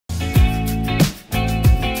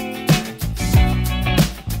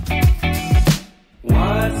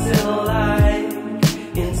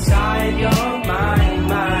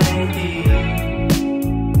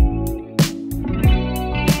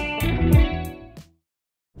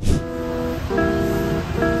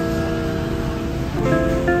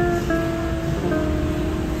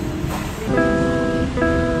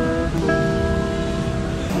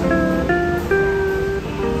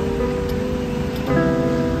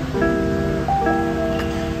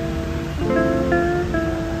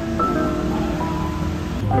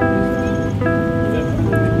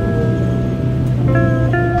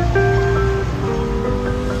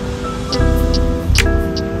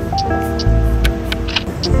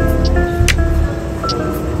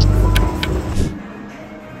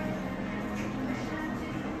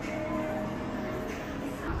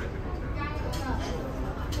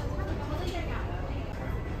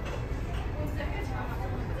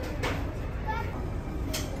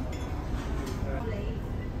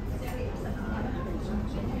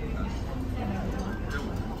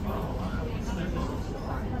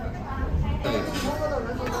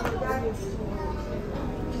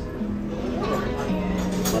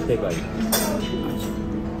这个。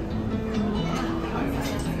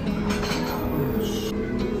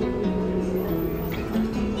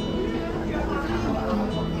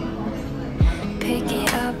Pick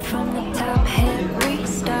it up from the top, hit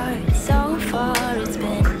restart. So far it's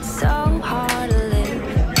been so hard to live,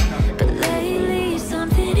 but lately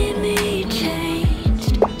something in me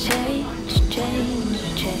changed.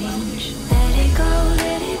 Let it go,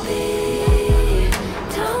 let it be.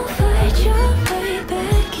 Don't fight your way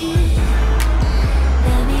back in.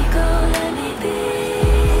 Let me go, let me be.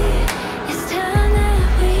 It's time that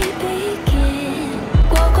we begin.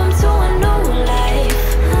 Welcome to a new life.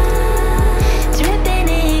 Dripping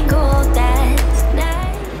in gold, that's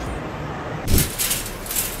nice.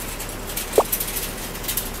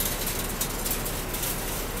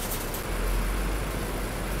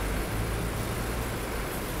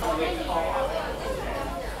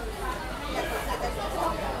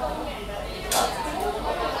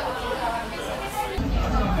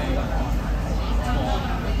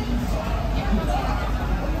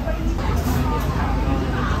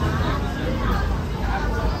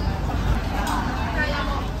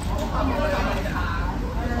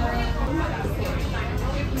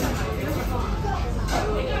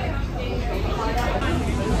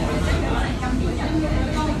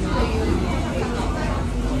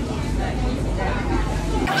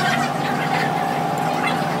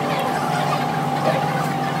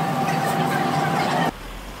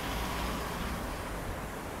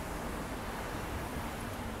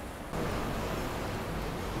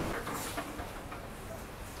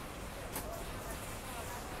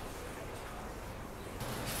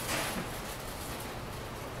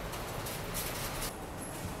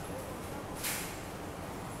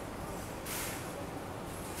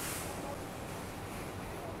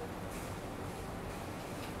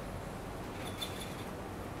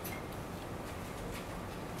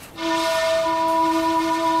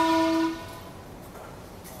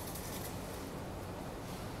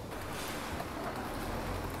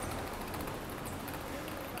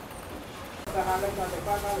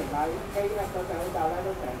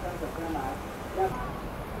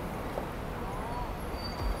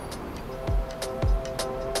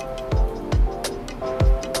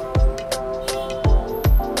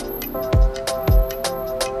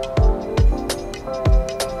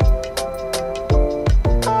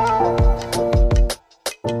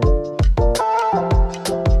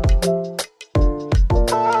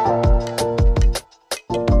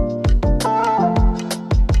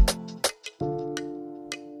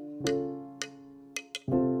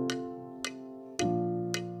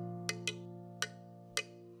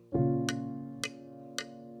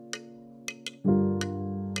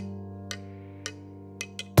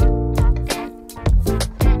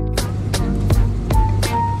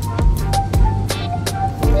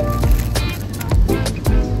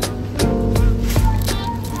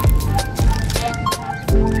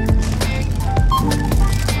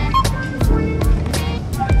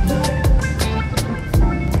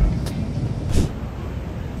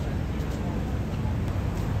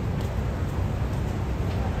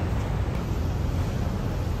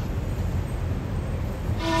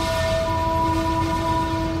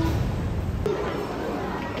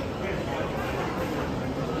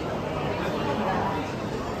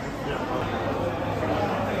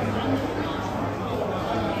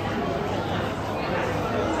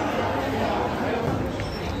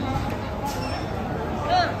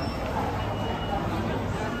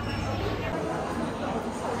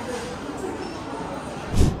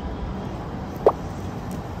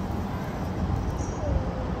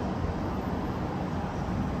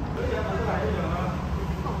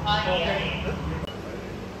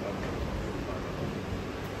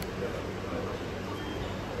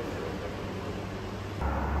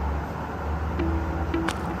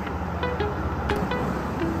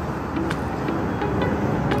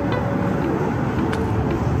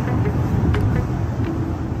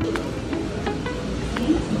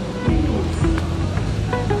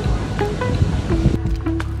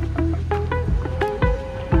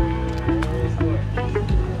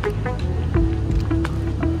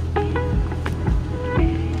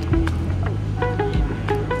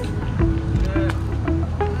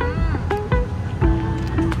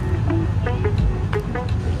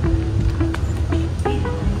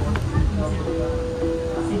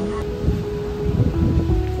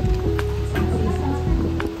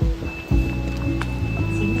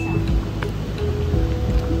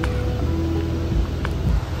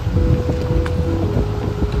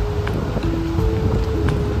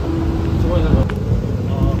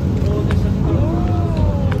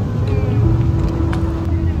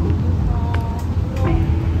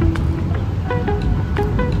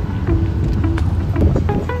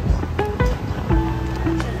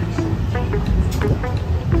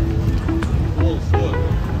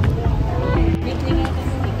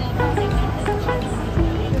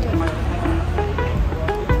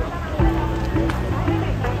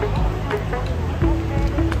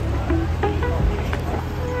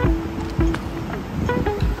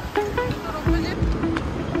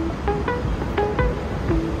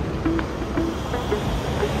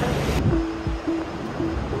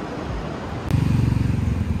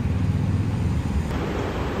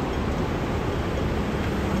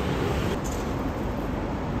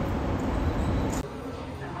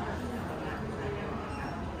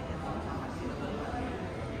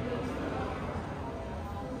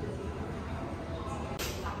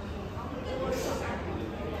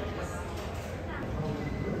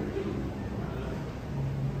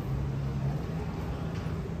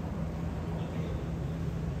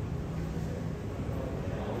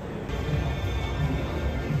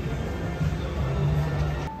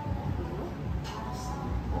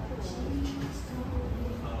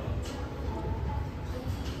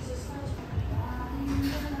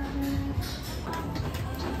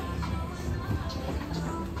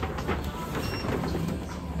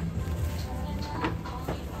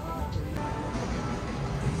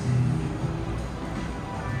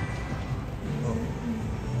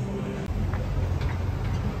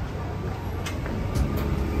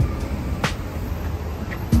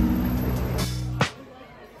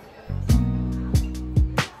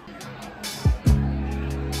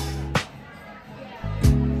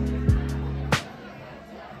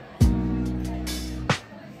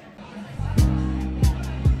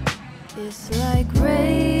 just like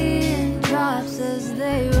raindrops as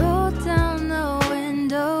they roll down the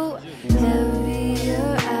window,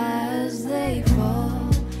 heavier as they fall.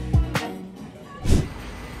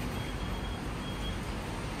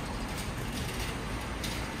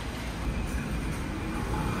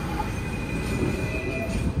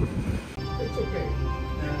 It's okay.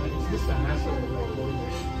 It's just a hassle of like going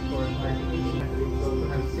for an argument. So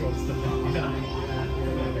have things to talk about.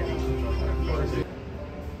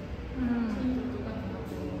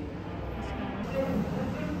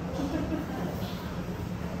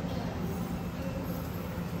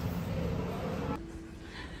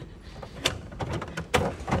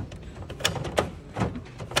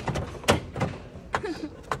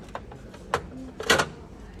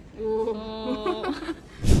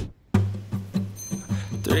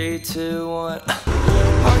 Three, two, one.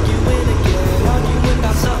 Arguing again, arguing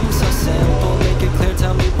about something so simple. Make it clear,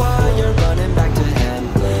 tell me why you're running back to him.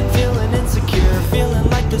 Feeling insecure, feeling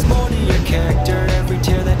like there's more to your character. Every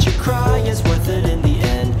tear that you cry is worth it in the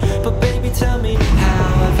end. But baby, tell me,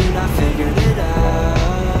 how have you not figured it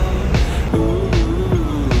out?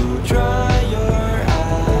 Ooh, dry your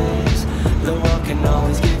eyes. The world can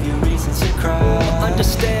always give you reasons to cry. But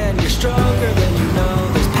understand, you're stronger than you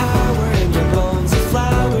know. There's power in your bones.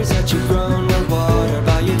 That you've grown were watered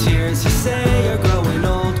by your tears. You say you're growing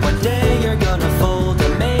old, one day you're gonna fold.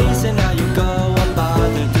 Amazing how you go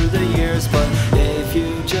unbothered through the years. But if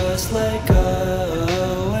you just let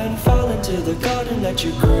go and fall into the garden that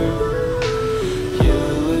you grew, you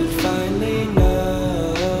would finally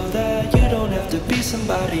know that you don't have to be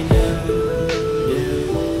somebody new.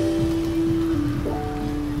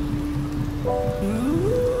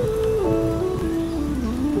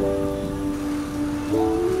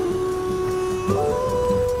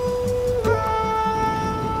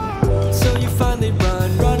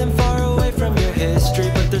 Running far away from your history,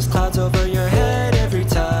 but there's clouds over your head every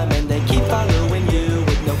time, and they keep following you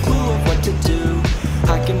with no clue of what to do.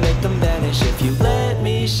 I can make them vanish if you let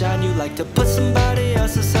me shine. You like to put somebody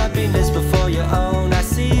else's happiness before your own. I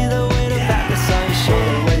see the weight of that on your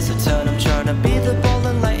shoulder weighs a ton. I'm trying to be the ball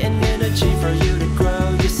and light and energy for you to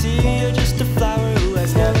grow. You see, you're just a flower who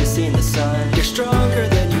has never seen the sun. You're stronger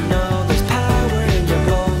than you know. There's power in your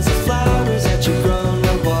bones. The flowers that you've grown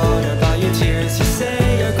were watered by your tears. You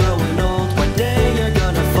say you're growing old, one day you're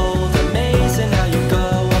gonna fold. Amazing how you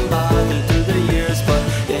go unbothered through the years. But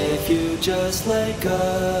if you just let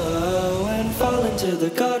go and fall into the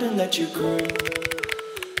garden that you grew.